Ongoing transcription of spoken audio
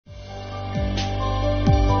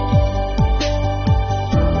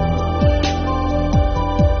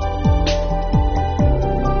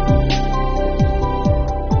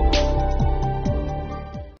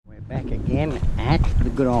At the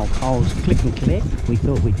good old Coles Click and Collect. We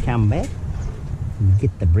thought we'd come back and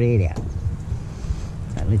get the bread out.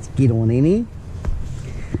 So let's get on in here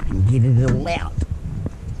and get it all out.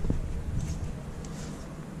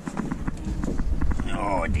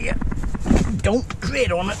 Oh dear, don't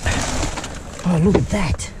tread on it. Oh, look at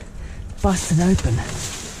that, busted open.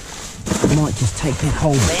 I might just take that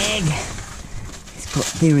whole bag. It's got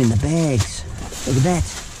there in the bags. Look at that.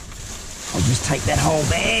 I'll just take that whole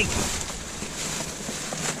bag.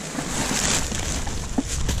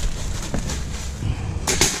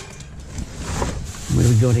 What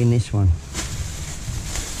have we got in this one?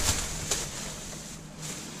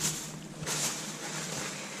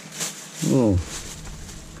 Oh,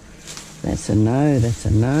 that's a no, that's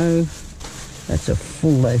a no. That's a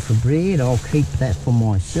full loaf of bread. I'll keep that for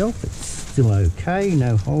myself. It's still okay.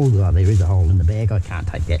 No hole. Oh, there is a hole in the bag. I can't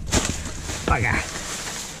take that. Bugger.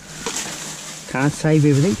 Can't save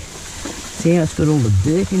everything. See how it's got all the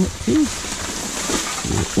dirt in it too?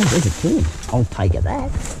 Oh, there's a can. I'll take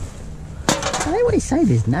that. They always say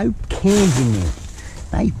there's no cans in there.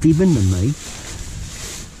 They fibbing to me.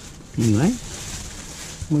 Anyway,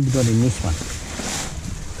 what have we got in this one?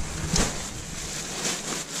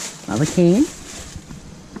 Another can.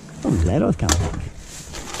 I'm glad I've come back.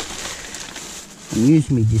 I'm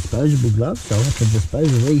using my disposable gloves, so I'll have to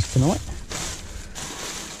dispose of these tonight.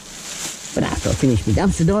 But after I finish my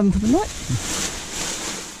dumpster diving for the night,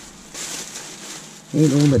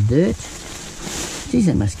 and all the dirt. Geez,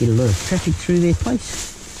 they must get a lot of traffic through their place.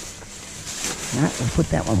 No, we'll put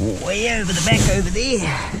that one way over the back over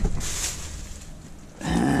there.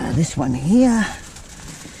 This one here,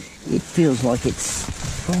 it feels like it's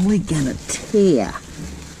probably gonna tear.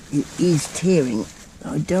 It is tearing.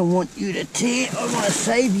 I don't want you to tear. I want to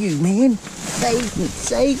save you, man. Save me,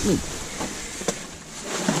 save me.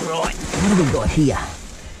 Right, what have we got here?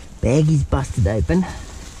 Bag is busted open.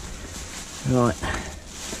 Right.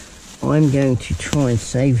 I'm going to try and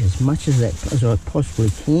save as much of that as I possibly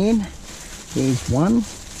can. There's one.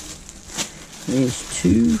 There's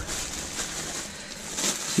two.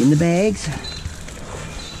 In the bags.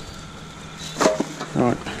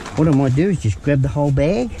 Alright, what I might do is just grab the whole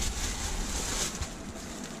bag.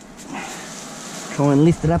 Try and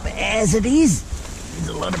lift it up as it is. There's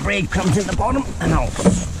a lot of breadcrumbs in the bottom, and I'll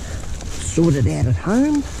sort it out at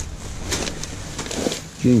home.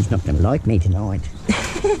 June's not going to like me tonight.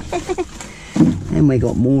 And we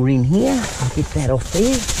got more in here. I'll get that off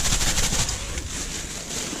there.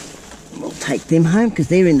 We'll take them home because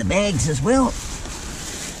they're in the bags as well.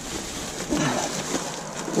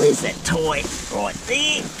 Where's that toy? Right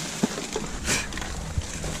there.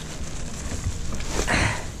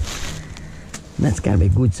 That's going to be a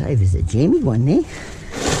good save. There's a jammy one there.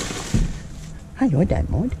 Hey, I don't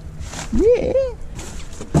mind. Yeah.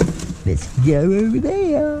 Let's go over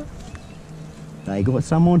there. They got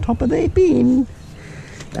some on top of their bin.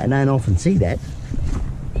 They don't often see that.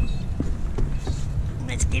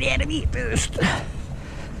 Let's get out of here first.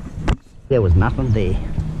 There was nothing there.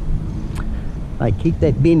 They keep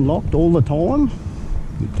that bin locked all the time.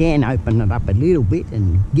 You can open it up a little bit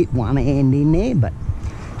and get one hand in there, but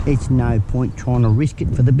it's no point trying to risk it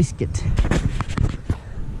for the biscuit.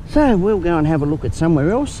 So we'll go and have a look at somewhere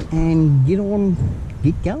else and get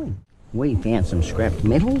going. We found some scrap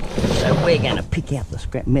metal, so we're going to pick out the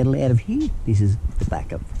scrap metal out of here. This is the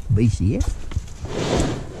back of VCF.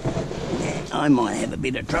 I might have a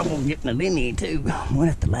bit of trouble getting it in here too. Might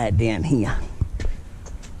have to lay it down here.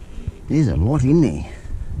 There's a lot in there.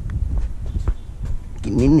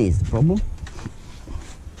 Getting in there's the problem.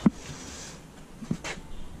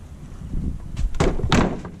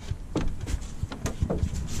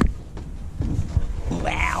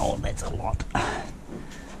 Wow, that's a lot.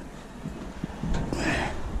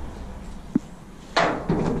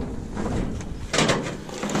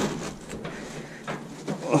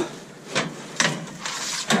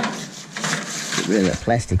 Get rid of the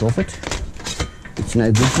plastic off it. It's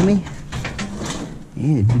no good to me.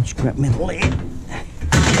 Yeah, good scrap metal there.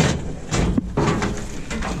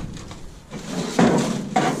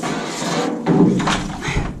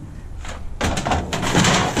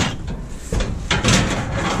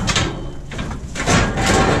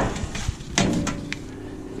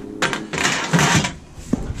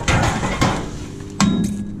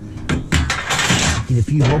 Get a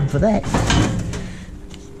few bob for that.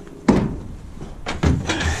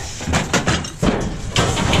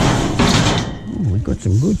 Got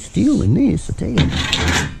some good steel in this, I tell you.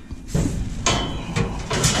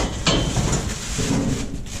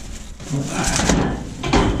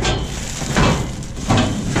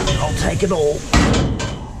 it all.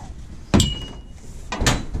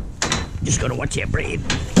 Just gotta watch our bread.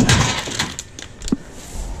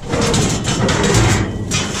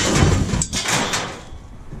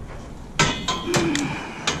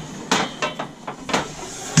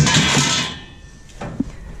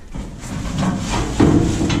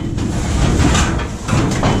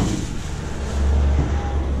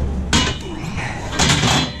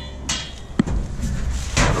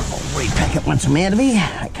 Repack it once I'm out of here.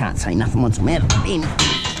 I can't say nothing once I'm out of the bin.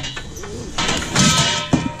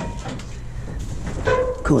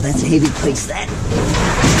 Cool, that's a heavy piece, that.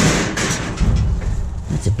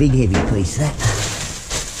 That's a big heavy piece, that.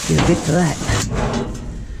 Get a bit to that.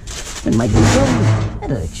 And make it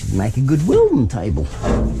that should make a good welding table.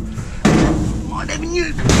 Might have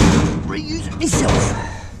you reuse it myself.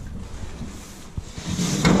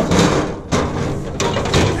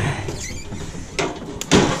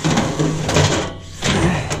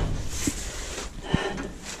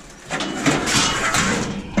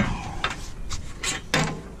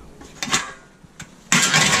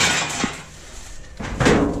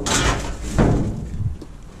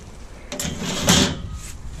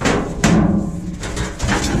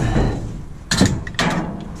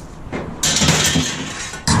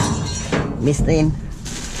 Missed then.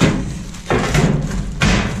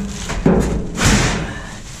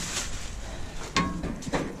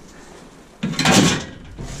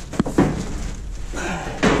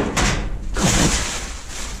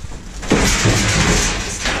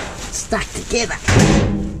 Stuck together.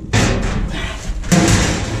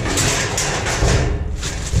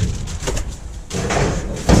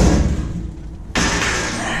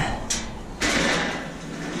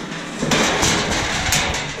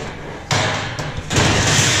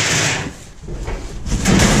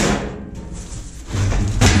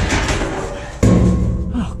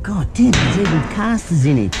 Damn, there's even casters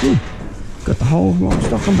in it. Good. Got the whole lock,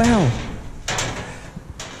 stock and barrel.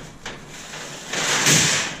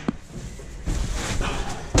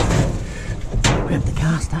 Grab the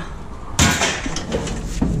caster.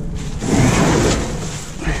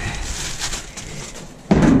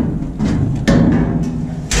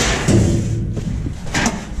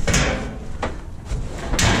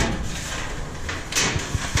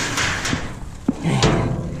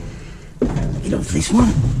 Get off this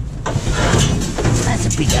one. That's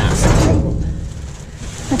a big ass table.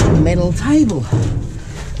 That's a metal table.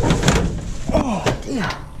 Oh dear.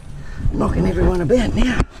 Knocking everyone about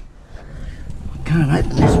now. I can't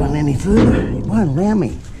open this one any further. It won't allow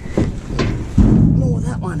me. Nor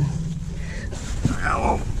that one.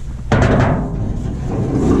 Oh.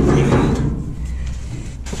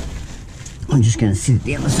 I'm just going to sit it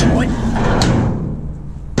down the side.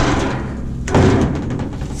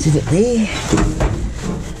 Sit it there.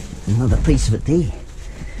 Another piece of it there.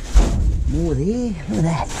 More there. Look at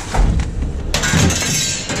that.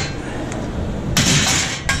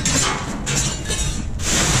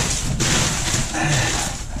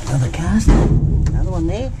 Another cast. Another one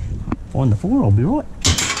there. Find the four, I'll be right.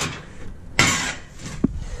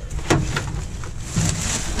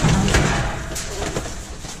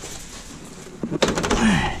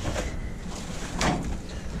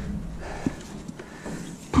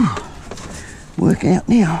 Work out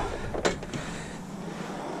now.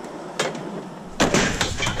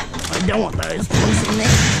 I don't want those ones in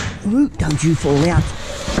there. Ooh, don't you fall out.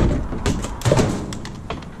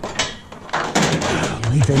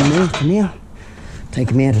 Leave them there for now. Take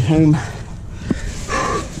them out at home.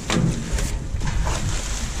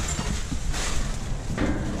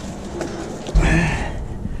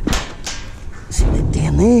 Sit that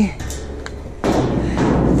down there.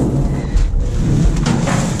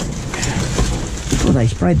 Well, they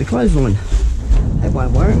sprayed the clothesline. That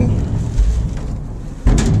won't worry me.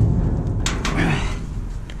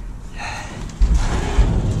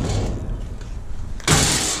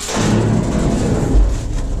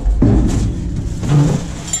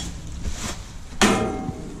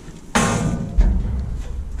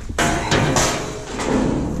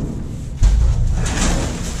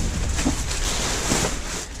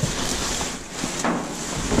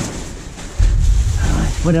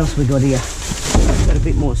 What else we got here? Got a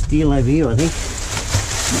bit more steel over here, I think.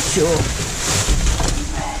 Not sure.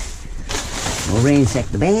 I'll ransack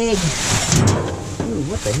the bag. Ooh,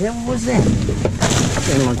 what the hell was that?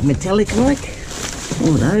 Sound like metallic like.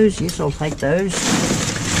 Oh, those. Yes, I'll take those.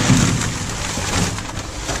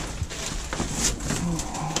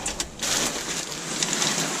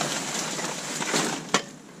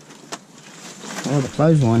 Oh, the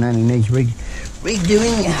clothesline only needs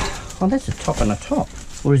redoing. Oh, that's a top and a top.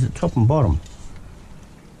 Or is it top and bottom?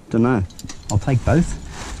 Don't know. I'll take both.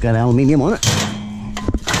 got aluminium on it.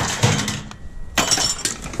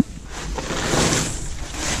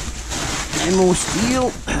 No more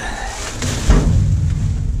steel.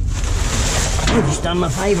 I've just done my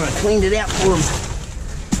favour, I cleaned it out for them.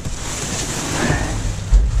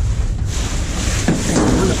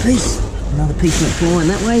 Another piece went flying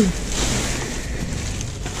that way.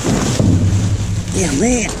 Down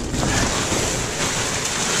there.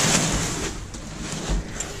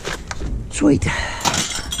 Sweet.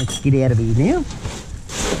 Let's get out of here now.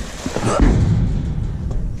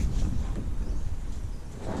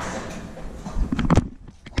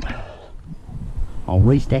 I'll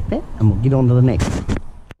restack that and we'll get on to the next.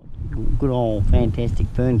 Good old fantastic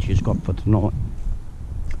furniture's got for tonight.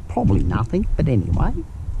 Probably nothing, but anyway,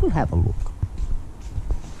 we'll have a look.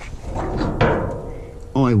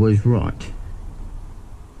 I was right.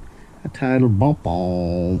 A total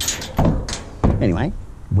bomb. Anyway,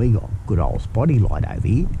 we got good old spotty light over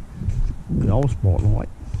here. Good old spotlight.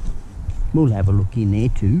 We'll have a look in there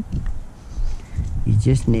too. You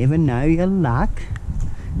just never know your luck.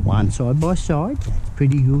 One side by side, that's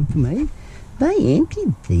pretty good for me. They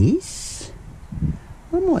emptied this.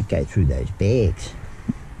 I might go through those bags.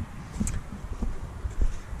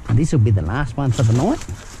 And this will be the last one for the night.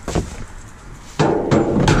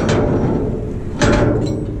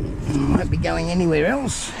 I won't be going anywhere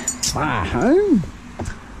else. Far home.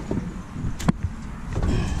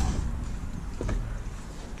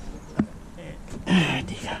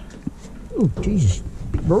 Oh, Jesus.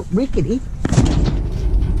 Bit rickety.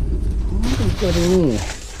 What have we got in here?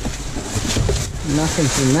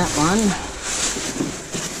 Nothing's in that one.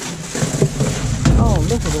 Oh,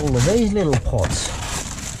 look at all of these little pots.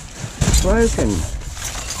 Broken.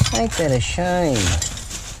 Ain't that a shame?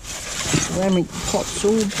 Ceramic pots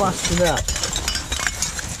all busted up.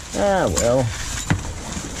 Ah, well.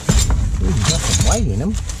 Ooh, got some weight in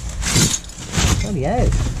them. Bloody hell.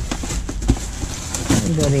 What have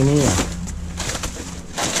we got in here?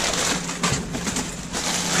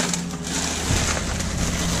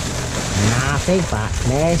 Nothing but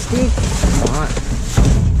plastic. Right.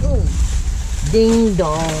 Ooh. Ding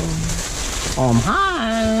dong. I'm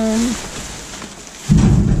home.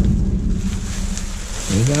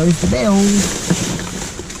 There goes the bells.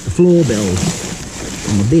 The floor bells.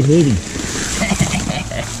 I'm a bit heavy.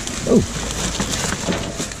 Oh.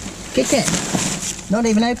 Kit Kat. Not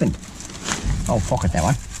even open. I'll pocket that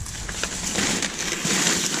one.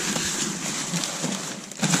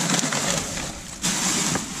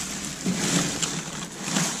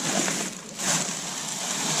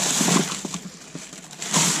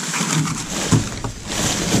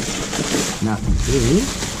 Nothing here.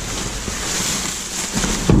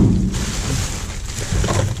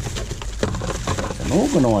 It's an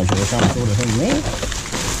organiser or some sort of thing there.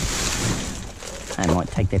 I might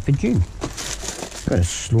take that for June. Got a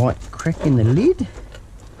slight crack in the lid.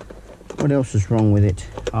 What else is wrong with it?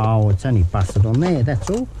 Oh, it's only busted on there, that's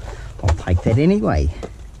all. I'll take that anyway.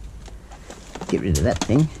 Get rid of that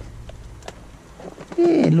thing.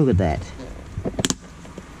 Yeah, look at that.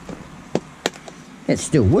 That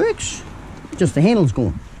still works. Just the handle's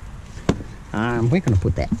gone. We're going to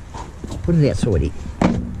put that. Put it outside here.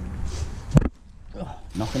 Oh,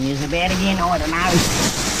 nothing is about again, I don't know.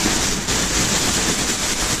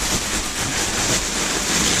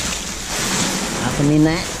 Nothing in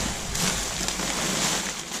that.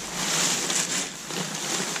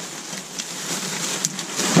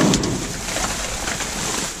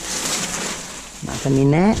 Nothing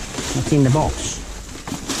in that. What's in the box?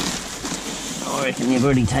 I reckon you've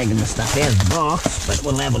already taken the stuff out of the box, but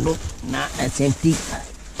we'll have a look. No, that's empty.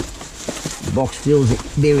 The box feels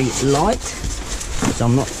very light, so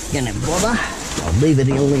I'm not going to bother. I'll leave it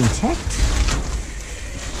all intact.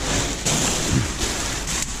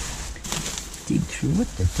 Dig through it.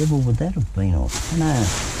 The devil would that have been off? No.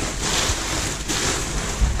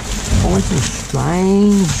 All some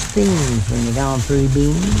strange things when you're going through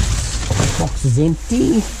bins. The box is empty.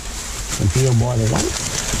 You can feel by the weight.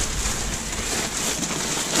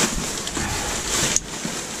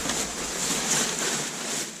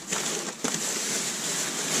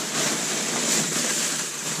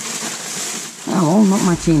 Oh, not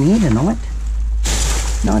much in here tonight.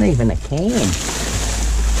 Not even a can.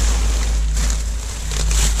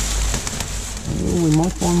 Oh, we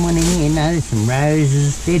might find one in here. No, there's some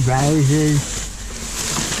roses, dead roses.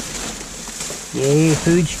 Yeah,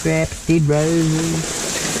 food scraps, dead roses.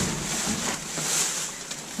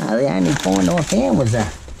 Oh, the only find I found was a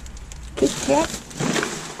Kit Kat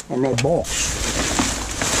and their box.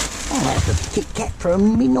 I'll have the Kit Kat for a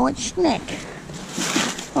midnight snack.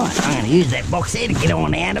 Right, I'm going to use that box there to get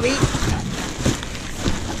on out of here.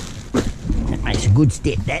 a good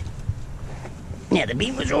step, that. Now the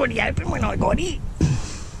bin was already open when I got here,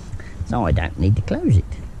 so I don't need to close it.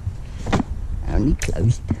 Only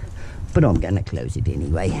close it, but I'm going to close it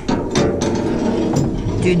anyway.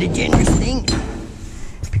 Do the generous thing,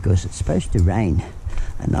 because it's supposed to rain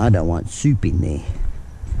and I don't want soup in there.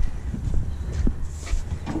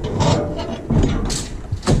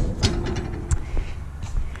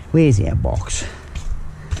 Where's our box?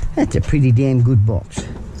 That's a pretty damn good box.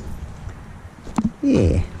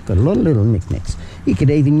 Yeah, got a lot of little knickknacks. You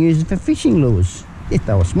could even use it for fishing lures if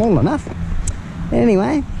they were small enough.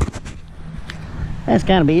 Anyway, that's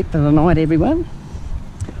going to be it for the night, everyone.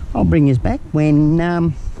 I'll bring us back when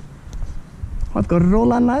I've got it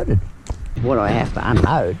all unloaded. What I have to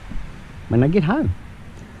unload when I get home.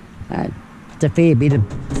 It's a fair bit of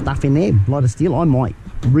stuff in there, a lot of steel. I might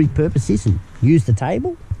repurpose this and use the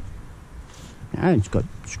table. It's got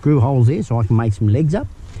screw holes there so I can make some legs up.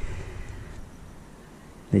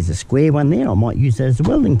 There's a square one there, I might use that as a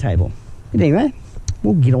welding table. But anyway,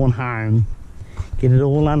 we'll get on home, get it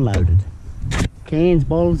all unloaded. Cans,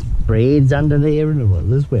 bottles, bread's under there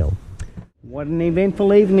as well. What an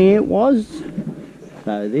eventful evening it was.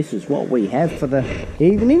 So this is what we have for the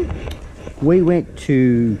evening. We went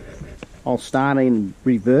to, I'll start in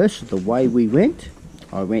reverse the way we went.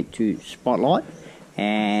 I went to Spotlight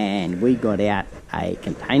and we got out a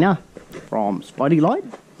container from Spotty Light.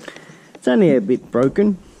 It's only a bit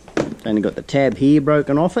broken. It's only got the tab here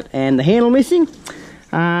broken off it and the handle missing.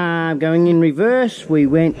 Going in reverse, we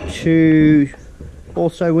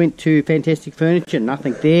also went to Fantastic Furniture,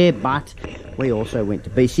 nothing there, but we also went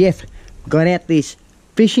to BCF. Got out this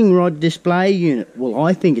fishing rod display unit. Well,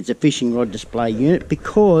 I think it's a fishing rod display unit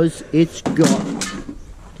because it's got,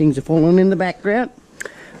 things are falling in the background.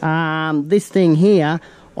 This thing here,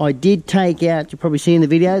 I did take out, you probably see in the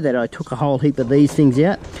video that I took a whole heap of these things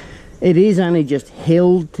out. It is only just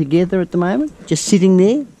held together at the moment, just sitting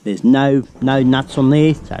there. There's no nuts on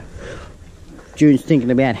there, so June's thinking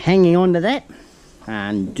about hanging on to that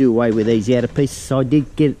and do away with these outer pieces. So I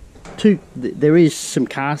did get two, there is some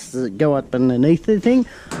casters that go up underneath the thing.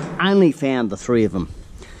 Only found the 3 of them.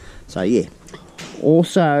 So yeah.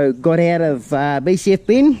 Also got out of BCF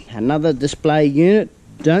bin, another display unit.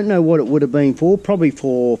 Don't know what it would have been for, probably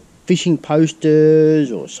for fishing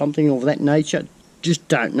posters or something of that nature. Just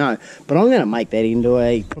don't know. But I'm going to make that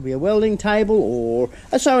into probably a welding table or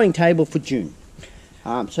a sewing table for June.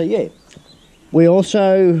 So yeah. We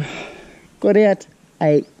also got out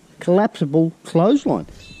a collapsible clothesline.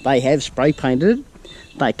 They have spray painted it.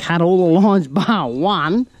 They cut all the lines bar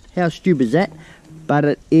one. How stupid is that? But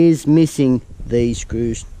it is missing these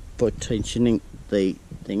screws for tensioning the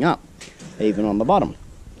thing up, even on the bottom.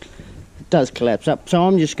 It does collapse up. So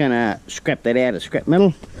I'm just going to scrap that out of scrap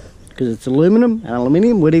metal because it's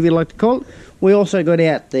aluminium, whatever you like to call it. We also got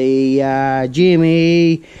out the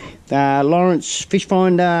GME Lawrence Fish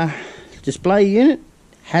Finder display unit.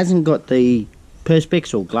 Hasn't got the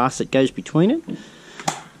perspex or glass that goes between it.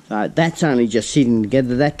 That's only just sitting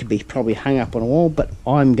together. That could be probably hung up on a wall, but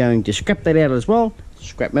I'm going to scrap that out as well.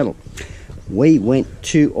 Scrap metal. We went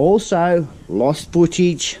to also lost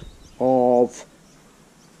footage of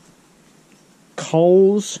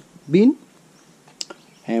Coles bin,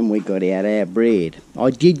 and we got out our bread. I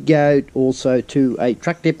did go also to a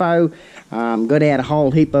truck depot, got out a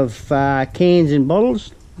whole heap of cans and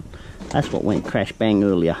bottles. That's what went crash bang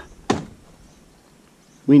earlier.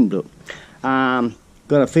 Wind blew.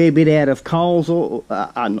 Got a fair bit out of Coles,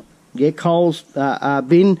 Coles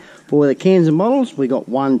bin for the cans and bottles. We got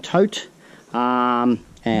one tote. Well,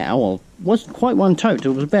 it wasn't quite one tote. It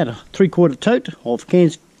was about a 3/4 tote of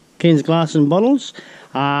cans, glass and bottles.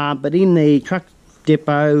 But in the truck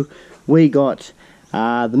depot, we got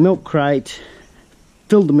the milk crate,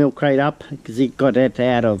 filled the milk crate up because it got that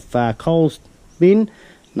out of Coles bin.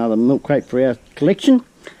 Another milk crate for our collection.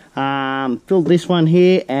 Filled this one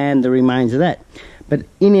here and the remains of that. But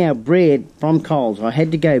in our bread from Coles, I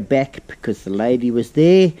had to go back because the lady was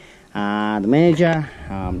there, the manager.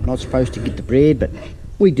 Not supposed to get the bread, but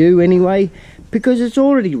we do anyway because it's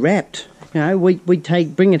already wrapped. You know, we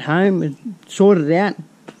bring it home and sort it out.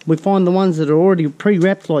 We find the ones that are already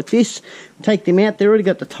pre-wrapped like this, take them out. They've already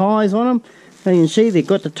got the ties on them. And you can see they've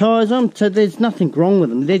got the ties on them, so there's nothing wrong with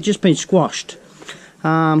them. They've just been squashed.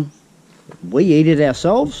 We eat it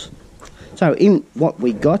ourselves. So in what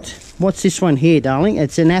we got, what's this one here, darling?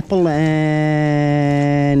 It's an apple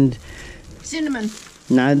and cinnamon.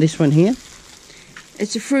 No, this one here.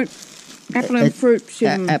 It's a fruit, apple and fruit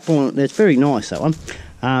cinnamon. Apple. That's very nice, that one.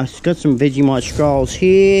 It's got some Vegemite scrolls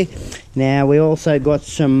here. Now we also got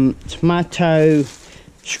some tomato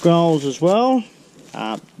scrolls as well.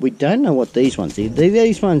 We don't know what these ones are.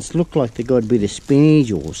 These ones look like they got a bit of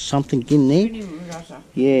spinach or something in there.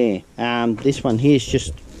 Yeah. This one here is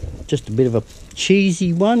just a bit of a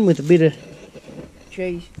cheesy one with a bit of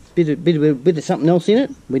Cheese. bit of something else in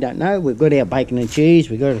it. We don't know. We've got our bacon and cheese.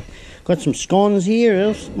 We've got some scones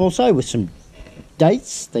here also with some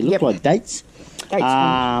dates. They look like dates.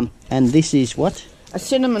 And this is what? A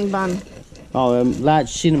cinnamon bun. Oh, a large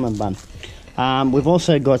cinnamon bun. We've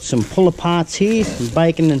also got some pull-aparts here, some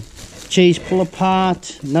bacon and cheese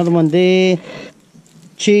pull-apart. Another one there.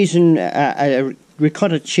 Cheese and a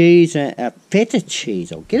ricotta cheese, a feta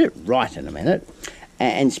cheese. I'll get it right in a minute.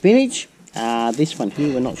 And spinach. This one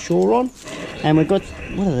here we're not sure on. And we've got,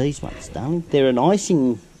 what are these ones, darling? They're an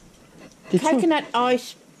icing. Coconut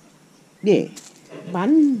ice. Yeah.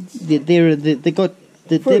 Buns. They're like a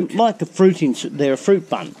they're a fruit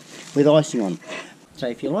bun with icing on. So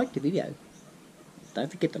if you liked the video, don't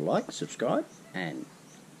forget to like, subscribe, and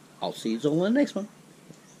I'll see you all in the next one.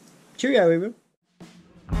 Cheerio, everyone.